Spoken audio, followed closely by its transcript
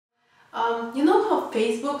You know how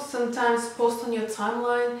Facebook sometimes posts on your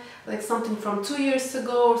timeline like something from 2 years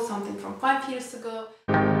ago or something from 5 years ago?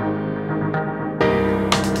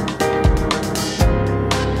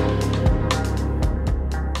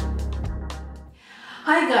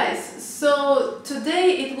 Hi guys, so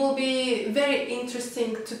today it will be very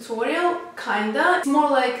interesting tutorial, kinda. It's more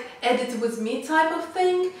like edit with me type of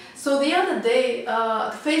thing. So the other day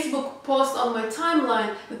Facebook posted on my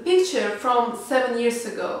timeline a picture from 7 years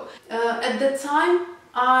ago. At that time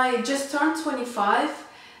I just turned 25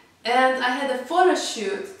 and I had a photo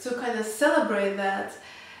shoot to kind of celebrate that.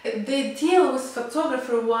 The deal with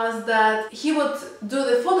photographer was that he would do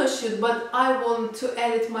the photo shoot, but I wanted to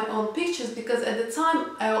edit my own pictures because at the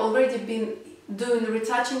time I already been doing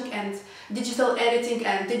retouching and digital editing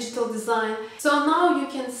and digital design. So now you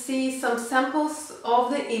can see some samples of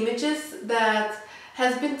the images that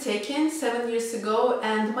has been taken 7 years ago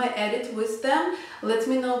and my edit with them. Let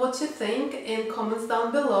me know what you think in comments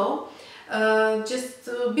down below. Just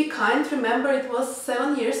be kind, remember it was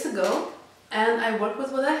 7 years ago. And I worked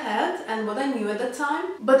with what I had and what I knew at the time.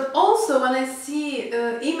 But also when I see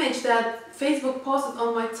image that Facebook posted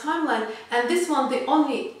on my timeline, and this one the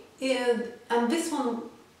only this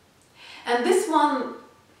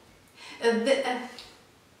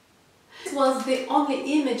was the only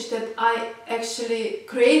image that I actually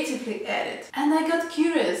creatively added. And I got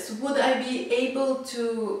curious, would I be able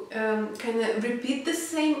to kind of repeat the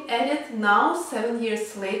same edit now, 7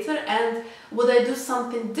 years later, and would I do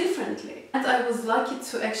something differently? And I was lucky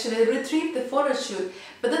to actually retrieve the photo shoot,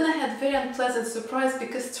 but then I had very unpleasant surprise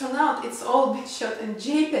because turned out it's all been shot in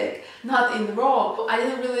JPEG, not in RAW. I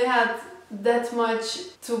didn't really have that much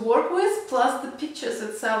to work with, plus the pictures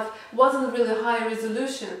itself wasn't really high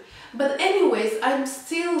resolution. But anyways, I'm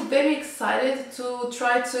still very excited to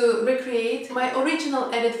try to recreate my original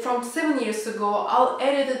edit from 7 years ago. I'll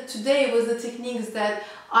edit it today with the techniques that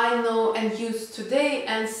I know and use today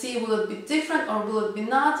and see will it be different or will it be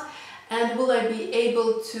not, and will I be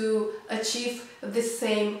able to achieve the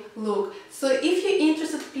same look. So if you're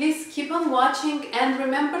interested, please keep on watching and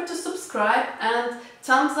remember to subscribe and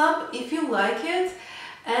thumbs up if you like it,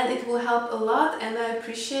 and it will help a lot and I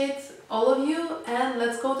appreciate all of you. And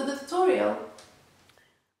let's go to the tutorial.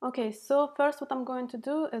 Okay, so first what I'm going to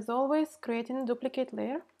do is always creating a duplicate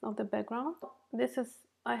layer of the background. This is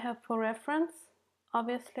I have for reference.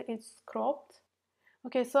 Obviously it's cropped.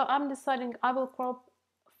 Okay, so I'm deciding I will crop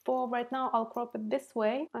for right now. I'll crop it this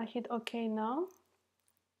way. I hit OK now.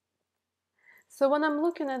 So when I'm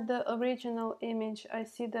looking at the original image, I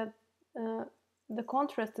see that the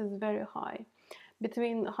contrast is very high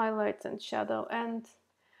between highlights and shadow, and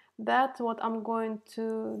that's what I'm going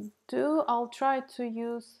to do. I'll try to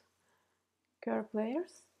use curve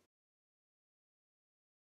layers.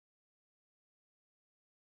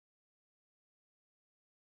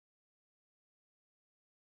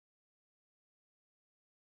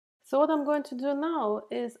 So what I'm going to do now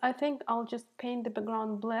is I think I'll just paint the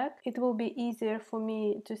background black. It will be easier for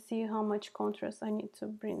me to see how much contrast I need to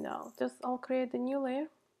bring out. I'll create a new layer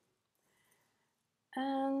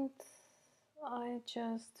and I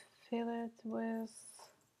just fill it with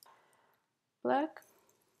black,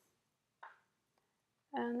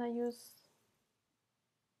 and I use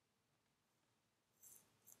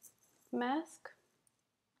mask.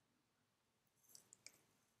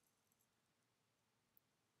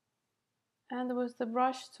 And with the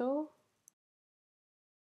brush tool,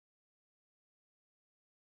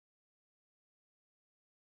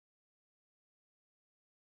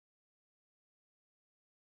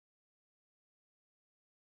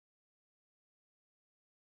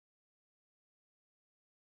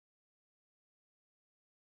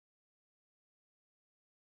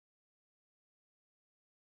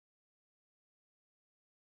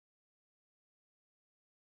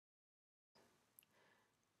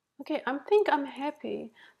 okay, I think I'm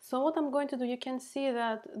happy. So what I'm going to do, you can see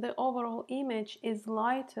that the overall image is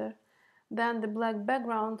lighter than the black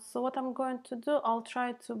background. So what I'm going to do, I'll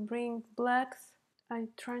try to bring blacks. I'm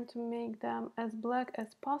trying to make them as black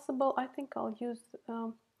as possible. I think I'll use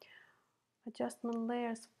adjustment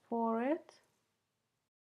layers for it.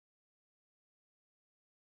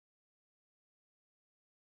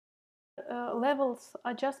 Levels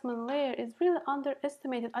adjustment layer is really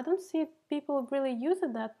underestimated. I don't see people really use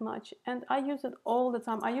it that much, and I use it all the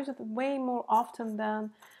time. I use it way more often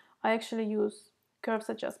than I actually use curves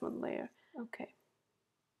adjustment layer. Okay,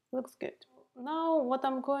 looks good. Now what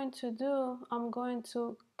I'm going to do, I'm going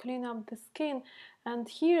to clean up the skin, and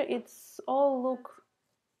here it's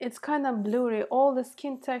kind of blurry. All the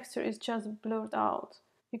skin texture is just blurred out.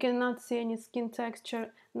 You cannot see any skin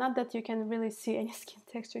texture. Not that you can really see any skin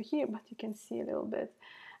texture here, but you can see a little bit.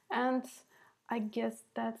 And I guess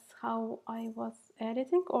that's how I was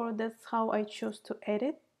editing, or that's how I chose to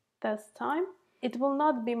edit this time. It will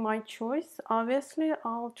not be my choice, obviously.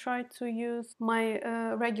 I'll try to use my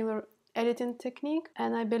regular editing technique,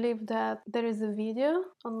 and I believe that there is a video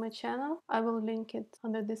on my channel. I will link it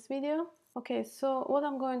under this video. Okay, so what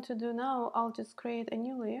I'm going to do now, I'll just create a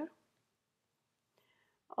new layer.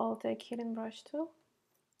 I'll take healing brush tool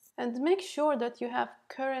and make sure that you have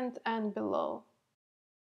current and below.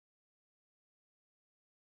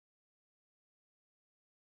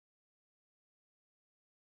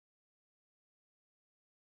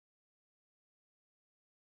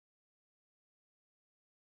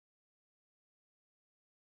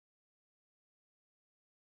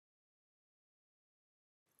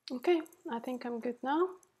 Okay, I think I'm good now.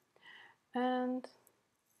 And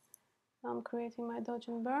I'm creating my dodge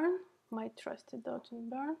and burn, my trusted dodge and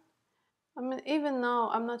burn. I mean, even now,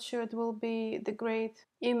 I'm not sure it will be the great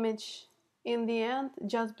image in the end,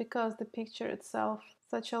 just because the picture itself is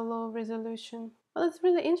such a low resolution. But it's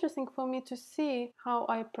really interesting for me to see how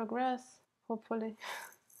I progress, hopefully,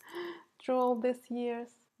 through all these years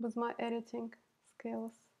with my editing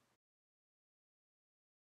skills.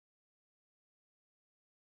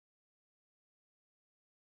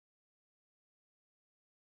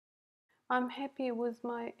 I'm happy with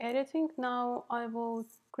my editing. Now I will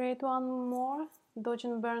create one more dodge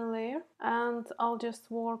and burn layer, and I'll just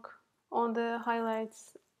work on the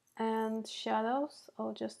highlights and shadows.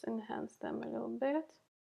 I'll just enhance them a little bit.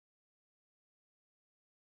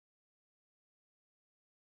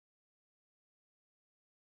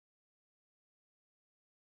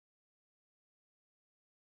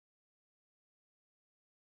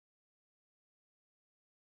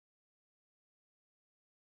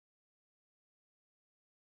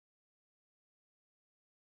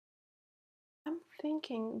 I'm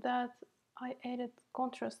thinking that I added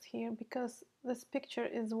contrast here because this picture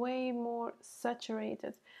is way more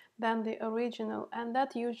saturated than the original, and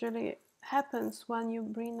that usually happens when you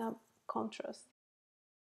bring up contrast.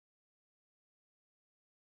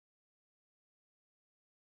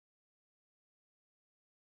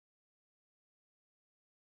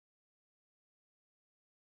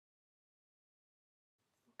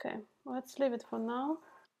 Okay, let's leave it for now.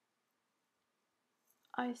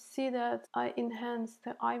 I see that I enhanced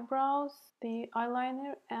the eyebrows, the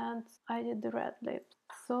eyeliner, and I did the red lips.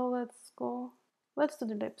 So let's go. Let's do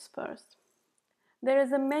the lips first. There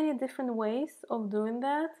is a many different ways of doing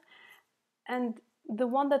that, and the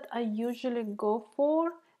one that I usually go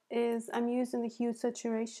for is I'm using the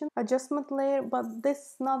HueSaturation adjustment layer, but this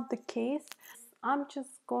is not the case. I'm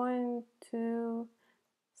just going to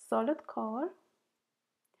solid color.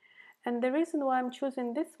 And the reason why I'm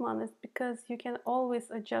choosing this one is because you can always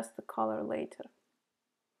adjust the color later.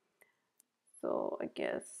 So I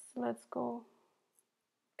guess let's go.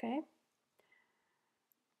 Okay.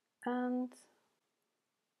 And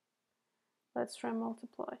let's try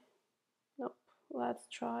multiply. Nope. Let's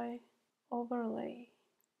try overlay.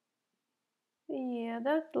 Yeah,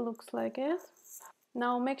 that looks like it.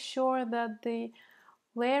 Now make sure that the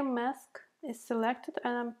layer mask is selected,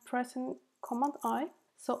 and I'm pressing Command I.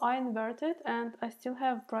 So I invert it and I still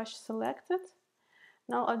have brush selected.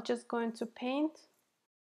 Now I'm just going to paint.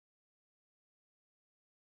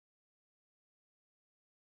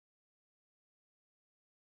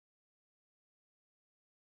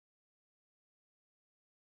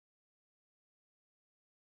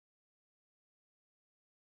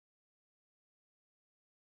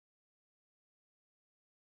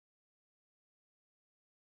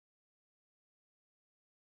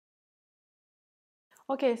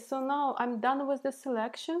 Okay, so now I'm done with the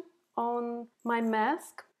selection on my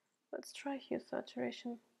mask. Let's try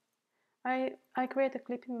HueSaturation. I create a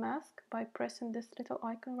clipping mask by pressing this little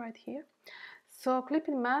icon right here. So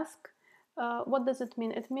clipping mask, what does it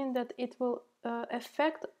mean? It means that it will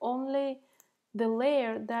affect only the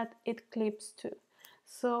layer that it clips to.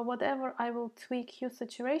 So whatever I will tweak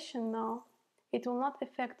HueSaturation now, it will not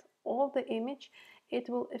affect all the image. It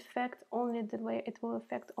will affect only the layer. It will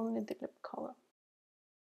affect only the clip color.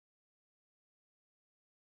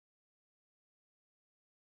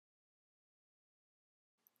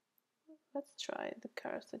 Let's try the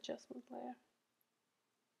curves adjustment layer.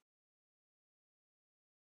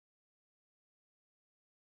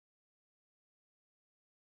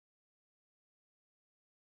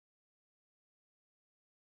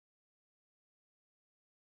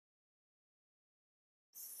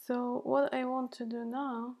 So what I want to do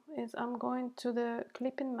now is I'm going to the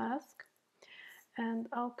clipping mask, And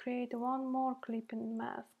I'll create one more clipping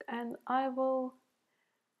mask, and I'll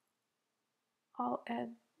add,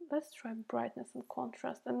 let's try brightness and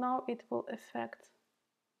contrast, and now it will affect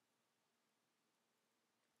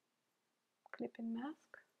clipping mask.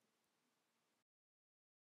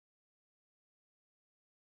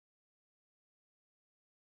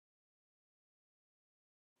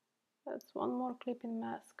 That's one more clipping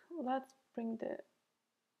mask. Let's bring the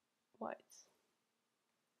whites.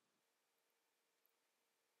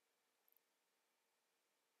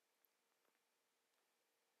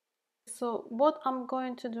 So what I'm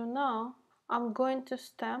going to do now, I'm going to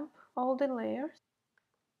stamp all the layers,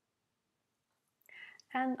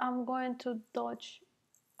 and I'm going to dodge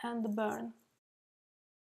and burn.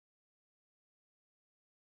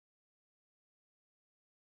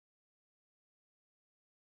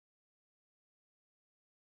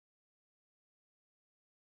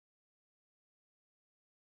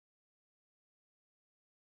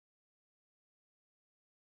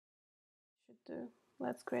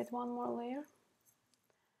 Let's create one more layer.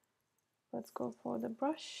 Let's go for the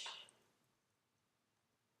brush.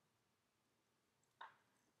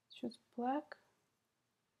 Choose black.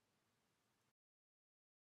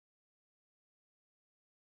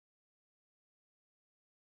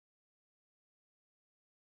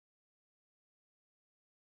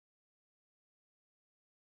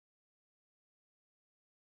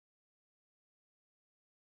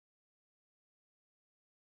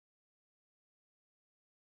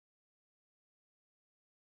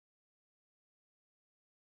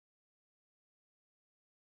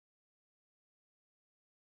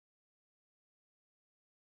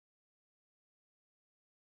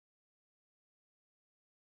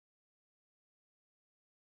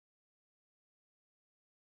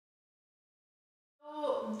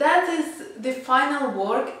 So that is the final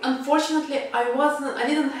work. Unfortunately, I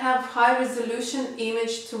didn't have high resolution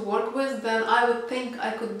image to work with, then I would think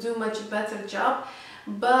I could do much better job.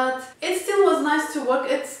 But it still was nice to work.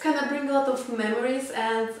 It's kind of bring a lot of memories,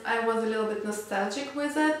 and I was a little bit nostalgic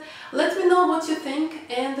with it. Let me know what you think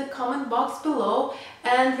in the comment box below,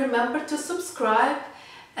 and remember to subscribe,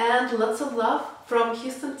 and lots of love from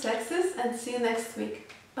Houston, Texas, and see you next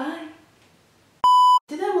week. Bye!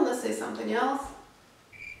 Did I want to say something else?